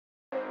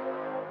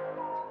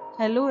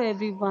Hello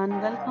everyone,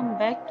 welcome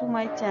back to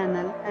my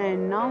channel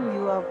and now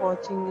you are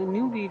watching a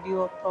new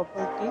video of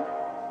property.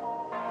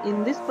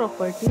 In this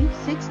property,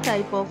 6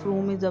 type of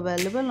room is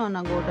available on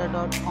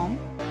agoda.com.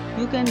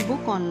 You can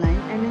book online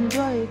and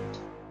enjoy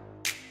it.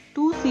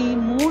 To see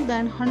more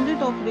than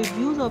 100 of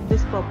reviews of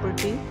this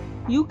property,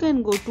 you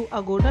can go to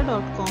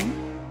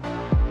agoda.com.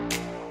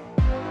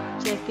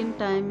 Check-in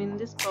time in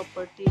this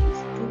property is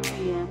 2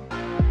 p.m.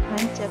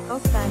 and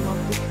check-out time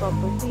of this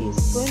property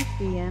is 12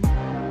 p.m.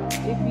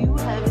 If you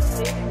have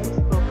stayed in this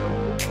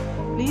property,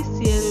 please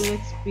share your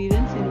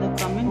experience in the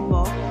comment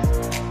box.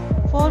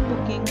 For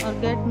booking or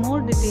get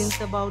more details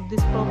about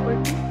this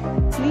property,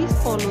 please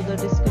follow the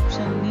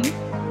description link.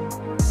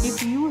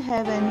 If you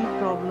have any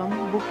problem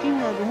booking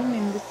a room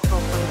in this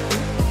property,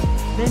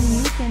 then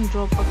you can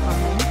drop a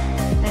comment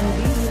and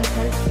we will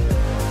help you.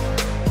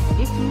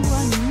 If you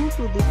are new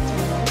to this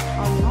channel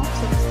or not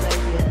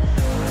subscribed yet,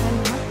 then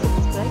must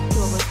subscribe to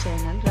our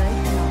channel right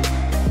now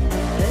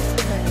and press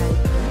the bell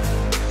icon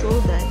so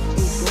that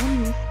you don't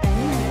miss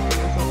any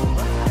videos of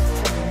our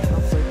upcoming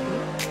property.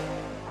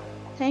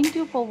 Thank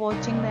you for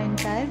watching the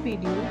entire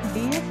video.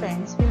 Dear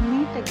friends, we'll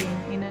meet again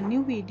in a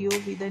new video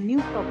with a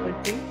new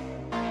property.